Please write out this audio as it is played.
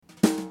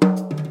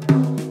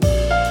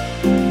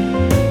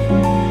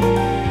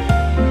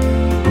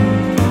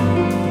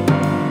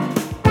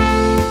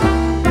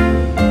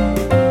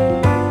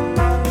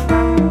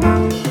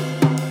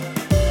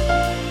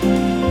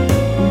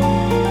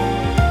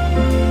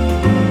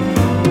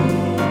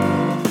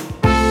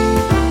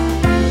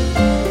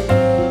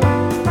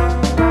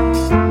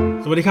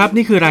ดีครับ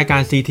นี่คือรายกา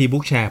ร CT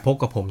Book Share พบ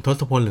กับผมท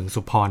ศพล เหลือง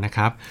สุพรนะค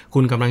รับคุ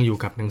ณกำลังอยู่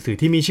กับหนังสือ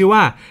ที่มีชื่อว่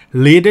า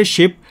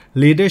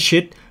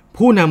Leadership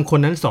ผู้นำคน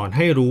นั้นสอนใ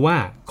ห้รู้ว่า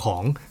ขอ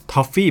ง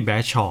Toffee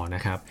Bradshaw น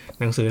ะครับ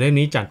หนังสือเล่ม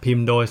นี้จัดพิม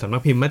พ์โดยสำนั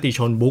กพิมพ์มติช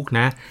นบุ๊ก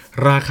นะ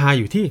ราคา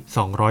อยู่ที่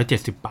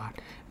270 บาท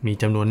มี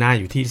จำนวนหน้า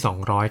อยู่ที่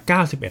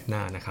291หน้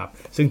านะครับ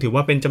ซึ่งถือว่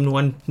าเป็นจำนว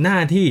นหน้า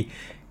ที่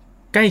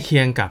ใกล้เคี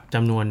ยงกับจ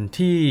ำนวน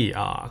ที่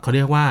เขาเ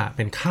รียกว่าเ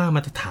ป็นค่าม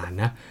าตรฐาน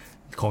นะ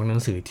ของหนั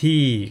งสือที่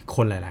ค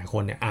นหลายๆค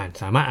นเนี่ย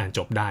สามารถอ่านจ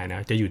บได้น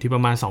ะจะอยู่ที่ปร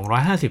ะมาณ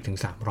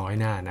 250-300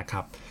 หน้านะค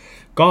รับ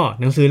ก็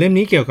หนังสือเล่ม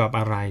นี้เกี่ยวกับ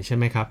อะไรใช่ไ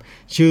หมครับ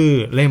ชื่อ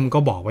เล่มก็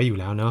บอกไว้อยู่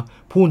แล้วเนาะ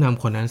ผู้น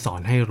ำคนนั้นสอ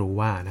นให้รู้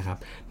ว่านะครับ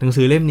หนัง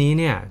สือเล่มนี้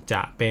เนี่ยจ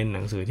ะเป็นห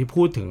นังสือที่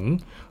พูดถึง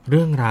เ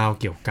รื่องราว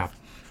เกี่ยวกับ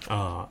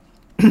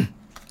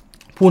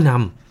ผู้น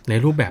ำใน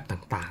รูปแบบ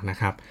ต่างๆนะ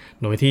ครับ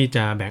โดยที่จ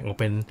ะแบ่งออก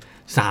เป็น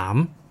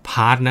3พ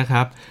าร์ทนะค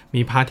รับ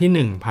มีพาร์ท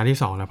ที่1พาร์ทที่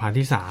2และพาร์ท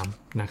ที่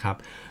3นะครับ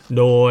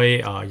โดย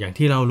อย่าง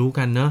ที่เรารู้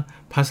กันเนาะ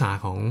ภาษา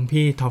ของ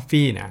พี่ทอฟ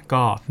ฟี่เนี่ย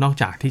ก็นอก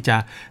จากที่จะ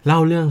เล่า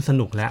เรื่องส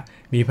นุกแล้ว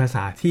มีภาษ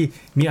าที่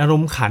มีอาร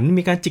มณ์ขัน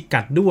มีการจิก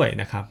กัดด้วย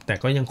นะครับแต่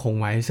ก็ยังคง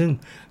ไว้ซึ่ง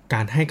ก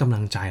ารให้กำลั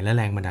งใจและแ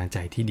รงบันดาลใจ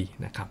ที่ดี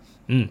นะครับ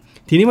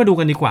ทีนี้มาดู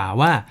กันดีกว่า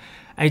ว่า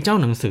ไอ้เจ้า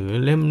หนังสือ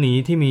เล่มนี้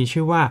ที่มี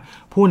ชื่อว่า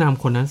ผู้น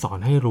ำคนนั้นสอน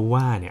ให้รู้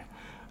ว่าเนี่ย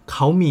เข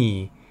ามี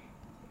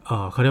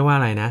เขาเรียกว่าอ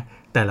ะไรนะ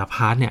แต่ละพ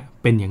าร์ทเนี่ย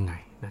เป็นยังไง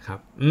นะครับ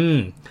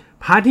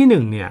พาร์ทที่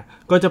1เนี่ย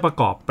ก็จะประ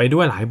กอบไปด้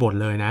วยหลายบท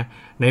เลยนะ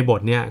ในบ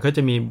ทเนี่ยก็จ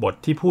ะมีบท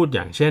ที่พูดอ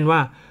ย่างเช่นว่า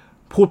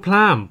พูดพ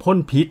ร่ำพ่น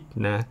พิษ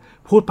นะ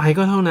พูดไป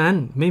ก็เท่านั้น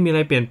ไม่มีอะไร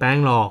เปลี่ยนแปลง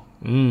หรอก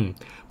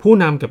ผู้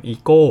นำกับอี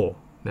โก้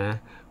นะ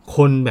ค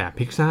นแบบ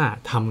พิกซ่า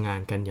ทำงา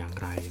นกันอย่าง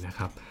ไรนะค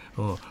รับ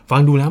ฟั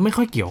งดูแล้วไม่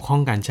ค่อยเกี่ยวข้อ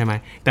งกันใช่ไหม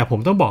แต่ผม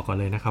ต้องบอกก่อน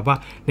เลยนะครับว่า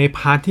ในพ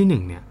าร์ท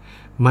ที่1เนี่ย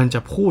มันจะ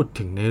พูด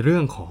ถึงในเรื่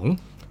องของ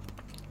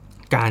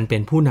การเป็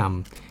นผู้น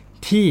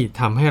ำที่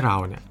ทำให้เรา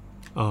เนี่ย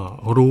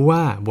รู้ว่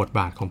าบทบ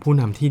าทของผู้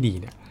นำที่ดี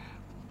เนี่ย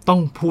ต้อ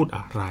งพูดอ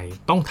ะไร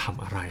ต้องท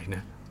ำอะไรน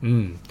ะ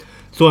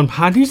ส่วนพ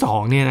าร์ทที่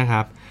2เนี่ยนะค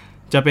รับ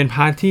จะเป็นพ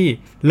าร์ทที่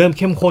เริ่มเ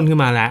ข้มข้นขึ้น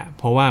มาแล้ว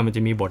เพราะว่ามันจ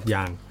ะมีบทอ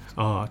ย่าง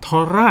ท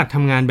รราชท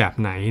ำงานแบบ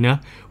ไหนนะ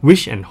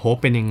Wish and Hope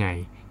เป็นยังไง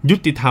ยุ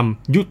ติธรรม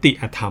ยุติ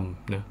อธรรม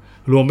นะ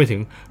รวมไปถึ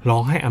งลอ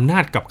งให้อำนา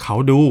จกับเขา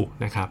ดู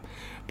นะครับ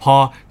พอ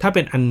ถ้าเ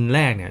ป็นอันแร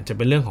กเนี่ยจะเ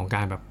ป็นเรื่องของก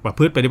ารแบบประพ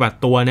ฤติปฏิบัติ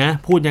ตัวนะ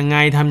พูดยังไง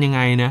ทำยังไ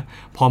งนะ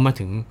พอมา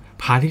ถึง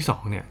พาร์ทที่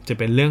2เนี่ยจะ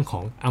เป็นเรื่องขอ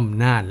งอ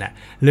ำนาจและ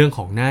เรื่องข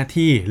องหน้า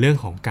ที่เรื่อง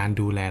ของการ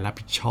ดูแลรับ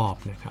ผิดชอบ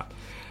นะครับ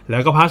แล้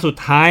วก็พาร์ทสุด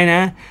ท้ายน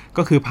ะ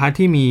ก็คือพาร์ท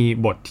ที่มี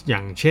บทอย่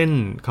างเช่น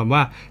คำว่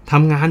าท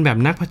ำงานแบบ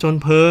นักผจญ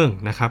เพลิง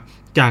นะครับ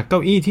จากเก้า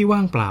อี้ที่ว่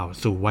างเปล่า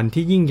สู่วัน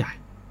ที่ยิ่งใหญ่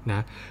น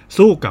ะ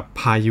สู้กับ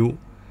พายุ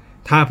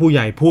ถ้าผู้ให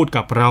ญ่พูด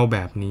กับเราแบ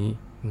บนี้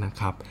นะ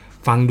ครับ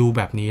ฟังดูแ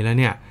บบนี้แล้ว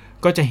เนี่ย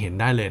ก็จะเห็น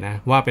ได้เลยนะ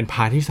ว่าเป็นพ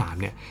าร์ทที่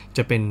3เนี่ยจ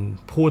ะเป็น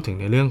พูดถึง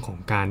ในเรื่องของ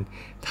การ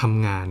ท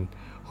ำงาน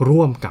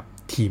ร่วมกับ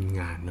ทีม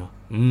งานเนาะ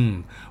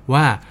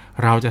ว่า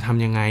เราจะท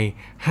ำยังไง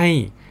ให้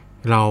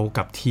เรา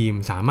กับทีม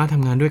สามารถท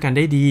ำงานด้วยกันไ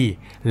ด้ดี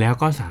แล้ว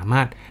ก็สาม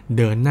ารถเ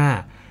ดินหน้า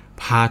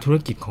พาธุร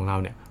กิจของเรา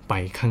เนี่ยไป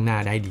ข้างหน้า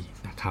ได้ดี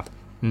นะครับ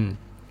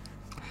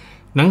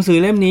หนังสือ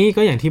เล่มนี้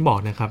ก็อย่างที่บอก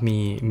นะครับ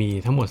มี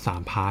ทั้งหมด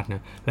3พาร์ทน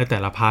ะและแต่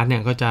ละพาร์ทเนี่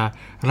ยก็จะ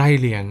ไล่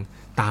เรียง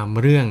ตาม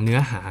เรื่องเนื้อ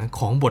หาข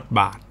องบท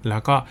บาทแล้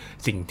วก็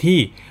สิ่งที่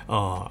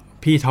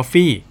พี่ทอฟ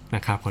ฟี่น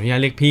ะครับขออนุญา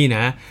ตเรียกพี่น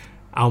ะ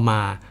เอามา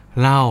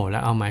เล่าและ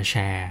เอามาแช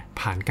ร์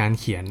ผ่านการ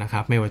เขียนนะค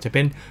รับไม่ว่าจะเ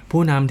ป็น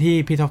ผู้นำที่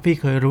พี่ทอฟฟี่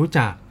เคยรู้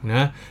จักน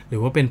ะหรื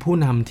อว่าเป็นผู้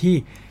นำที่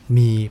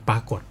มีปรา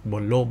กฏบ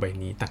นโลกใบ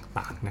นี้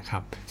ต่างๆนะครั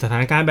บสถา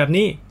นการณ์แบบ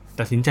นี้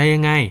ตัดสินใจยั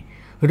งไง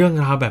เรื่อง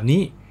ราวแบบ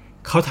นี้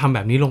เขาทำแบ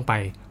บนี้ลงไป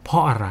เพรา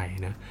ะอะไร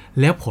นะ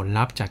แล้วผล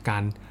ลัพธ์จากกา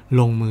ร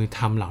ลงมือท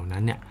ำเหล่านั้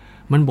นเนี่ย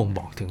มันบ่งบ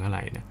อกถึงอะไร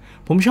นะ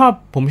ผม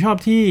ชอบ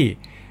ที่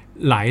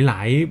หล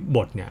ายๆบ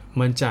ทเนี่ย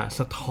มันจะส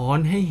ะท้อน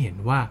ให้เห็น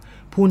ว่า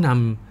ผู้น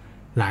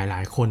ำหล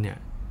ายๆคนเนี่ย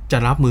จ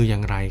ะรับมืออย่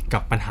างไรกั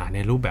บปัญหาใน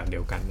รูปแบบเดี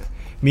ยวกันนะ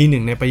มีห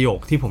นึ่งในประโยค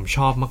ที่ผมช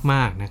อบม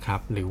ากๆนะครับ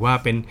หรือว่า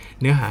เป็น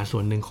เนื้อหาส่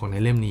วนหนึ่งของใน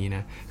เล่มนี้น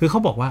ะคือเขา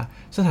บอกว่า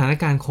สถาน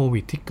การณ์โควิ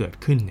ดที่เกิด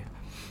ขึ้นเนี่ย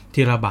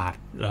ที่ระบาด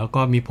แล้ว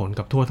ก็มีผล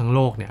กับทั่วทั้งโล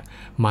กเนี่ย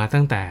มา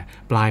ตั้งแต่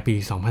ปลายปี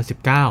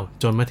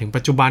 2019 จนมาถึง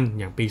ปัจจุบัน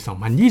อย่างปี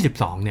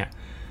 2022 เนี่ย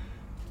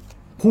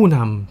ผู้น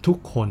ำทุก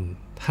คน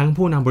ทั้ง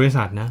ผู้นำบริ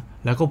ษัทนะ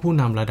แล้วก็ผู้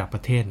นำระดับป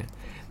ระเทศเนี่ย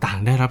ต่าง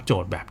ได้รับโจ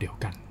ทย์แบบเดียว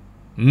กัน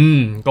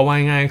ก็ว่า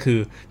ง่ายๆคือ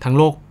ทั้ง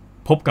โลก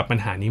พบกับปัญ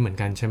หานี้เหมือน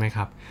กันใช่ไหมค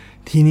รับ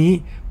ทีนี้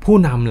ผู้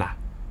นำล่ะ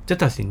จะ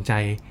ตัดสินใจ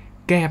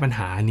แก้ปัญห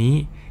านี้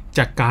จ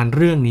ากการเ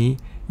รื่องนี้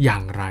อย่า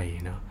งไร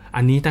เนาะ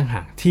อันนี้ต่างห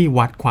ากที่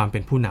วัดความเป็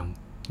นผู้น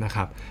ำนะค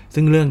รับ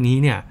ซึ่งเรื่องนี้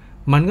เนี่ย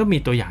มันก็มี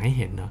ตัวอย่างให้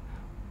เห็นเนาะ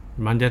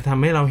มันจะท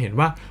ำให้เราเห็น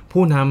ว่า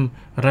ผู้น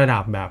ำระดั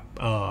บแบบ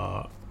อ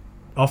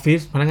อฟฟิศ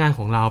พนักงานข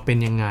องเราเป็น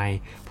ยังไง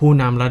ผู้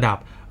นำระดับ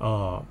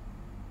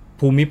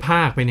ภูมิภ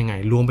าคเป็นยังไง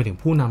รวมไปถึง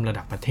ผู้นำระ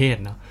ดับประเทศ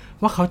เนาะ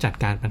ว่าเขาจัด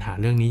การปัญหา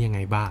เรื่องนี้ยังไง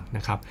บ้างน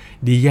ะครับ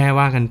ดีแย่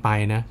ว่ากันไป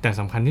นะแต่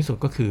สำคัญที่สุด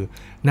ก็คือ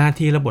หน้า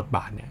ที่และบทบ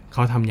าทเนี่ยเข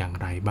าทำอย่าง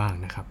ไรบ้าง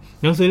นะครับ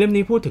หนังสือเล่ม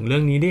นี้พูดถึงเรื่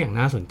องนี้ได้อย่าง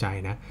น่าสนใจ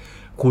นะ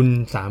คุณ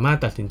สามารถ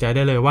ตัดสินใจไ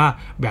ด้เลยว่า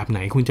แบบไหน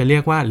คุณจะเรี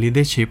ยกว่า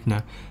leadership น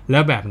ะแล้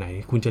วแบบไหน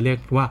คุณจะเรียก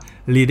ว่า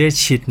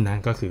leadership นะ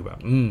ก็คือแบบ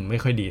ไม่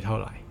ค่อยดีเท่า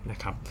ไหร่นะ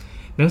ครับ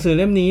หนังสือเ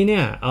ล่มนี้เนี่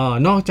ย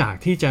นอกจาก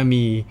ที่จะ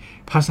มี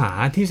ภาษา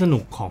ที่สนุ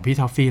กของพี่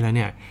ทอฟฟี่แล้วเ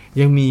นี่ย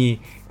ยังมี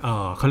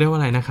เขาเรียกว่า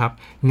อะไรนะครับ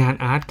งาน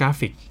อาร์ตกรา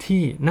ฟิก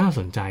ที่น่าส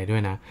นใจด้ว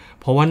ยนะ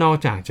เพราะว่านอก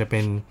จากจะเป็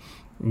น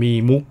มี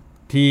มุก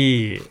ที่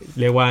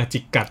เรียกว่าจิ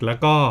กกัดแล้ว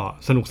ก็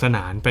สนุกสน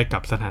านไปกั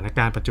บสถานก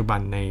ารณ์ปัจจุบัน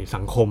ใน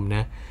สังคมน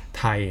ะ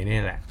ไทย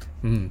นี่แหละ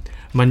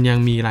มันยัง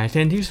มีลายเ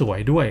ส้นที่สวย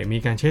ด้วยมี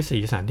การใช้สี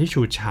สันที่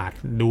ฉูดฉาด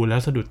ดูแล้ว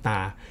สะดุดตา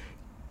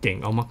เก่ง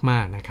เอาม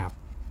ากๆนะครับ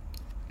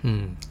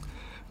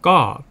ก็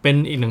เป็น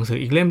อีกหนังสือ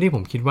อีกเล่มที่ผ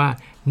มคิดว่า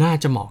น่า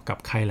จะเหมาะกับ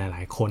ใครหล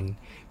ายๆคน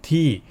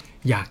ที่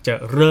อยากจะ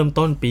เริ่ม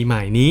ต้นปีให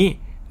ม่นี้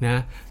นะ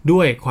ด้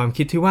วยความ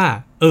คิดที่ว่า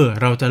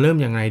เราจะเริ่ม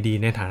ยังไงดี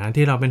ในฐานะ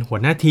ที่เราเป็นหัว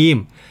หน้าทีม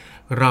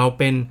เรา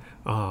เป็น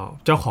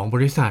เจ้าของบ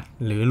ริษัท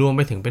หรือรวมไ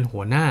ปถึงเป็น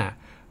หัวหน้า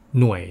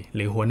หน่วยห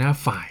รือหัวหน้า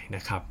ฝ่ายน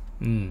ะครับ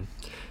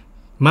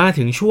มา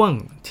ถึงช่วง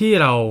ที่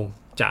เรา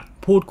จะ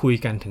พูดคุย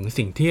กันถึง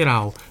สิ่งที่เรา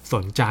ส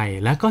นใจ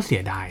และก็เสี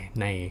ยดาย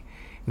ใน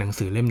หนัง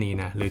สือเล่มนี้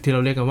นะหรือที่เรา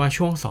เรียกกันว่า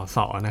ช่วงส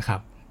อนะครั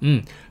บ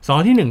สอ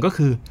ที่1ก็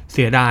คือเ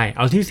สียดายเ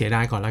อาที่เสียด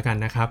ายก่อนแล้วกัน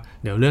นะครับ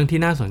เดี๋ยวเรื่องที่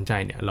น่าสนใจ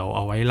เนี่ยเราเอ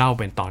าไว้เล่า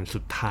เป็นตอนสุ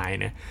ดท้าย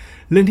นะ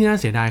เรื่องที่น่า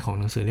เสียดายของ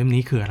หนังสือเล่ม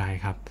นี้คืออะไร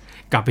ครับ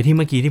กลับไปที่เ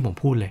มื่อกี้ที่ผม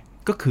พูดเลย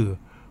ก็คือ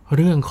เ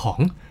รื่องของ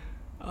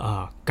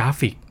กรา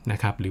ฟิกนะ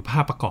ครับหรือภา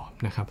พประกอบ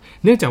นะครับ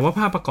เนื่องจากว่า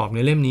ภาพประกอบใน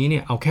เล่มนี้เนี่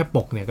ยเอาแค่ป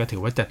กเนี่ยก็ถื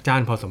อว่าจัดจ้า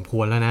นพอสมค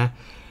วรแล้วนะ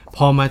พ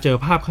อมาเจอ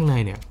ภาพข้างใน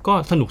เนี่ยก็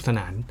สนุกสน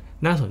าน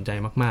น่าสนใจ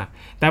มาก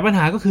ๆแต่ปัญห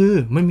าก็คือ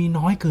มันมี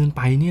น้อยเกินไ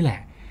ปนี่แหล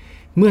ะ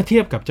เมื่อเที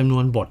ยบกับจำนว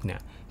นบทเนี่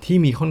ยที่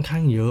มีค่อนข้า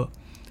งเยอะ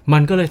มั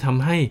นก็เลยท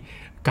ำให้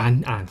การ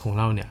อ่านของ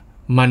เราเนี่ย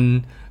มัน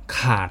ข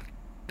าด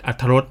อรร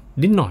ถรส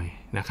นิดหน่อย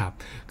นะครับ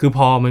คือพ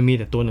อมันมี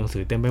แต่ตัวหนังสื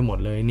อเต็มไปหมด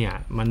เลยเนี่ย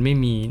มันไม่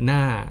มีหน้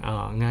า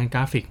งานกร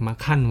าฟิกมา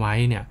ขั้นไว้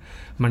เนี่ย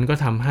มันก็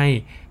ทำให้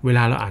เวล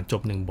าเราอ่านจ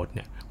บ1บทเ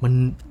นี่ย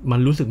มัน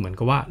รู้สึกเหมือน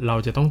กับว่าเรา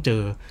จะต้องเจ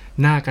อ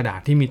หน้ากระดาษ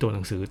ที่มีตัวห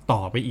นังสือต่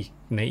อไปอีก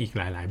ในอีกห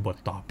ลายๆบท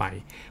ต่อไป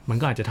มัน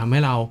ก็อาจจะทำให้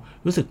เรา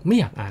รู้สึกไม่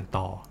อยากอ่าน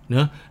ต่อเน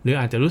อะหรือ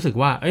อาจจะรู้สึก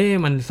ว่า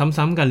มัน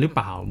ซ้ำๆกันหรือเป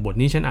ล่าบท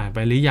นี้ฉันอ่านไป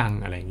หรือยัง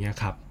อะไรเงี้ย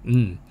ครับ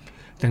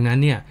ดังนั้น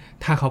เนี่ย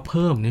ถ้าเขาเ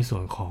พิ่มในส่ว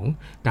นของ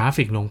กรา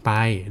ฟิกลงไป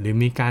หรือ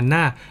มีการ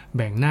แ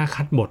บ่งหน้า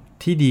คัดบท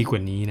ที่ดีกว่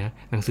านี้นะ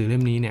หนังสือเล่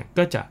มนี้เนี่ย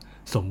ก็จะ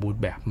สมบูรณ์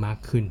แบบมาก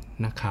ขึ้น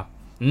นะครับ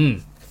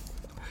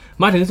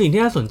มาถึงสิ่ง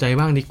ที่น่าสนใจ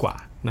บ้างดีกว่า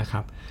นะค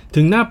รับ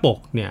ถึงหน้าปก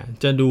เนี่ย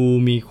จะดู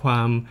มีควา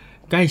ม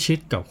ใกล้ชิด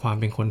กับความ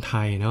เป็นคนไท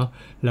ยเนาะ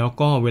แล้ว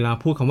ก็เวลา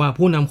พูดคำว่า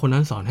ผู้นำคน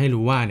นั้นสอนให้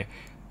รู้ว่าเนี่ย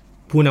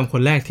ผู้นำค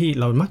นแรกที่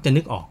เรามักจะ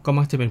นึกออกก็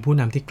มักจะเป็นผู้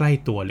นำที่ใกล้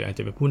ตัวหรืออาจ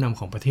จะเป็นผู้นำ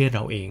ของประเทศเร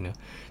าเองนะ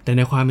แต่ใ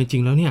นความเป็นจริ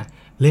งแล้วเนี่ย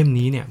เล่ม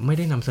นี้เนี่ยไม่ไ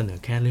ด้นำเสนอ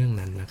แค่เรื่อง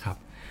นั้นนะครับ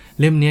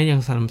เล่มนี้ยัง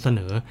นำเสน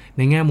อใ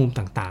นแง่มุม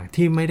ต่างๆ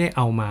ที่ไม่ได้เ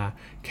อามา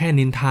แค่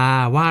นินทา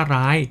ว่า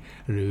ร้าย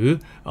หรือ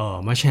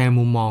มาแชร์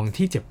มุมมอง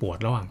ที่เจ็บปวด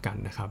ระหว่างกัน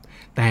นะครับ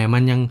แต่มั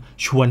นยัง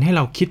ชวนให้เ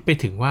ราคิดไป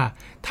ถึงว่า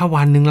ถ้า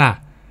วันนึงล่ะ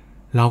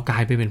เรากลา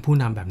ยไปเป็นผู้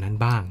นำแบบนั้น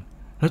บ้าง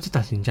เราจะ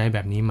ตัดสินใจแบ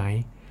บนี้ไหม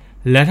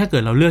และถ้าเกิ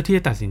ดเราเลือกที่จ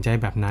ะตัดสินใจ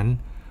แบบนั้น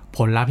ผ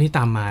ลลัพธ์ที่ต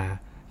ามมา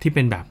ที่เ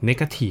ป็นแบบเน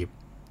กาทีฟ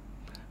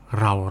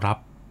เรารับ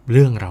เ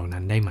รื่องเหล่า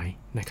นั้นได้ไหม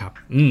นะครับ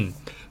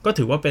ก็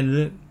ถือว่าเป็น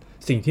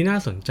สิ่งที่น่า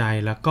สนใจ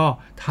แล้วก็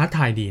ท้าท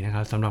ายดีนะค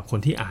รับสำหรับคน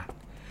ที่อ่าน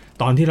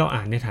ตอนที่เรา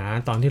อ่านในฐานะ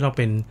ตอนที่เราเ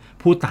ป็น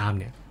ผู้ตาม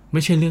เนี่ยไ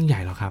ม่ใช่เรื่องให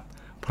ญ่หรอกครับ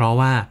เพราะ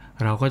ว่า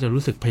เราก็จะ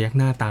รู้สึกพยัก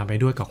หน้าตามไป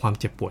ด้วยกับความ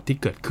เจ็บปวดที่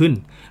เกิดขึ้น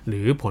หรื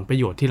อผลประ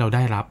โยชน์ที่เราไ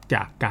ด้รับจ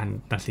ากการ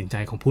ตัดสินใจ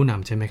ของผู้น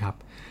ำใช่ไหมครับ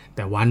แ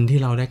ต่วันที่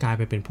เราได้กลาย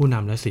ไปเป็นผู้น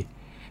ำแล้วสิ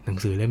หนัง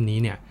สือเล่มนี้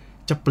เนี่ย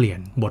จะเปลี่ยน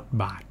บท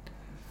บาท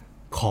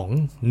ของ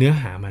เนื้อ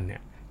หามันเนี่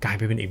ยกลายไ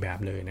ปเป็นอีกแบบ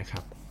เลยนะครั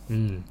บ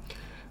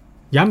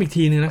ย้ำอีก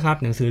ทีนึงนะครับ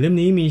หนังสือเล่ม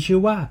นี้มีชื่อ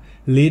ว่า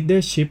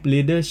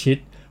Leadership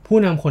ผู้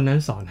นำคนนั้น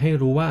สอนให้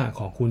รู้ว่าข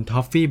องคุณท็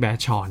อฟฟี่แบช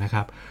ชอร์นะค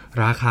รับ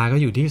ราคาก็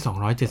อยู่ที่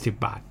270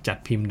 บาทจัด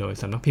พิมพ์โดย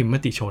สำนักพิมพ์ม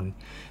ติชน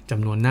จ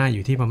ำนวนหน้าอ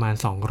ยู่ที่ประมาณ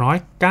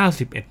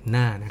291ห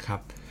น้านะครับ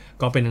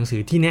ก็เป็นหนังสื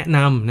อที่แนะน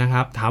ำนะค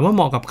รับถามว่าเห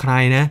มาะกับใคร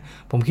นะ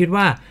ผมคิด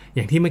ว่าอ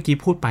ย่างที่เมื่อกี้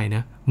พูดไปน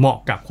ะเหมาะ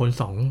กับคน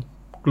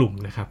2กลุ่ม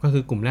นะครับก็คื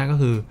อกลุ่มแรกก็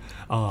คือ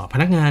พ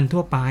นักงาน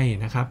ทั่วไป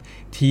นะครับ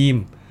ทีม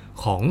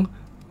ของ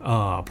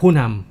ผู้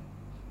น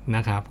ำน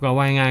ะครับก็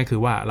ว่าง่ายคื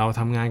อว่าเรา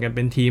ทำงานกันเ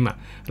ป็นทีม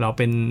เราเ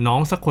ป็นน้อ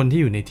งสักคนที่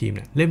อยู่ในทีมเ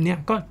นี่ยเล่มนี้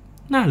ก็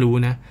น่ารู้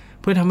นะ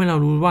เพื่อทำให้เรา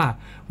รู้ว่า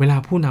เวลา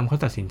ผู้นำเขา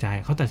ตัดสิน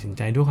ใ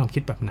จด้วยความคิ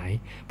ดแบบไหน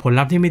ผล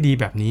ลัพธ์ที่ไม่ดี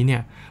แบบนี้เนี่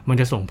ยมัน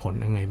จะส่งผล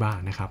ยังไงบ้าง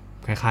นะครับ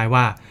คล้ายๆ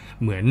ว่า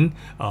เหมือน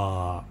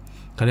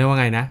เขาเรียกว่า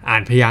ไงนะอ่า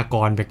นพยาก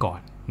รณ์ไปก่อน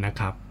นะ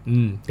ครับ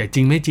แต่จ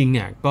ริงไม่จริงเ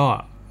นี่ยก็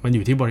มันอ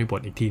ยู่ที่บริบท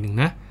อีกทีนึง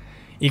นะ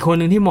อีกคน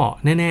หนึ่งที่เหมาะ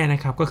แน่ๆน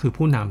ะครับก็คือ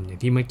ผู้นำอย่าง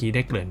ที่เมื่อกี้ไ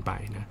ด้เกริ่นไป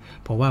นะ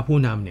เพราะว่าผู้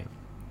นำเนี่ย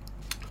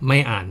ไม่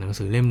อ่านหนัง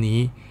สือเล่มนี้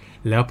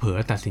แล้วเผลอ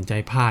ตัดสินใจ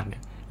พลาดเนี่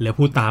ยแล้ว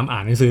ผู้ตามอ่า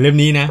นหนังสือเล่ม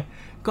นี้นะ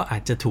ก็อา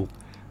จจะถูก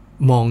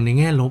มองใน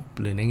แง่ลบ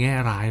หรือในแง่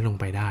ร้ายลง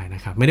ไปได้น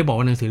ะครับไม่ได้บอก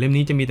ว่าหนังสือเล่ม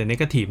นี้จะมีแต่เน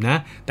กาทีฟนะ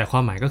แต่ควา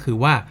มหมายก็คือ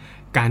ว่า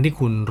การที่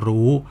คุณ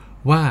รู้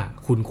ว่า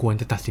คุณควร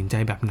จะตัดสินใจ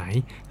แบบไหน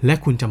และ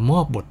คุณจะมอ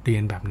บบทเรีย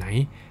นแบบไหน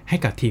ให้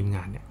กับทีมง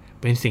านเนี่ย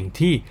เป็นสิ่ง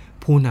ที่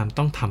ผู้นำ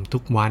ต้องทำทุ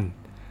กวัน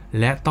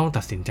และต้อง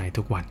ตัดสินใจ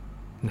ทุกวัน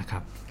นะครั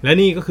บและ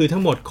นี่ก็คือทั้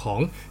งหมดของ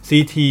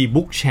CT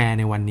Book Share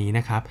ในวันนี้น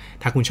ะครับ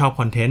ถ้าคุณชอบ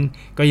คอนเทนต์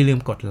ก็อย่าลืม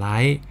กดไล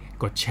ค์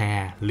กดแช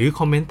ร์หรือค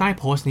อมเมนต์ใต้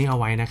โพสต์นี้เอา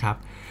ไว้นะครับ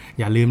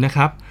อย่าลืมนะค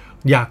รับ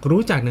อยาก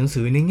รู้จักหนัง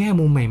สือในแง่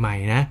มุมใหม่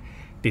ๆนะ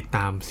ติดต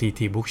าม CT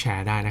Book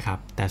Share ได้นะครับ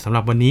แต่สำห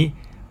รับวันนี้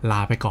ล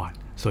าไปก่อน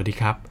สวัสดี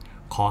ครับ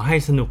ขอให้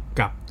สนุก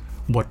กับ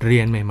บทเรี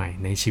ยนใหม่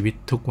ๆในชีวิต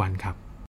ทุกวันครับ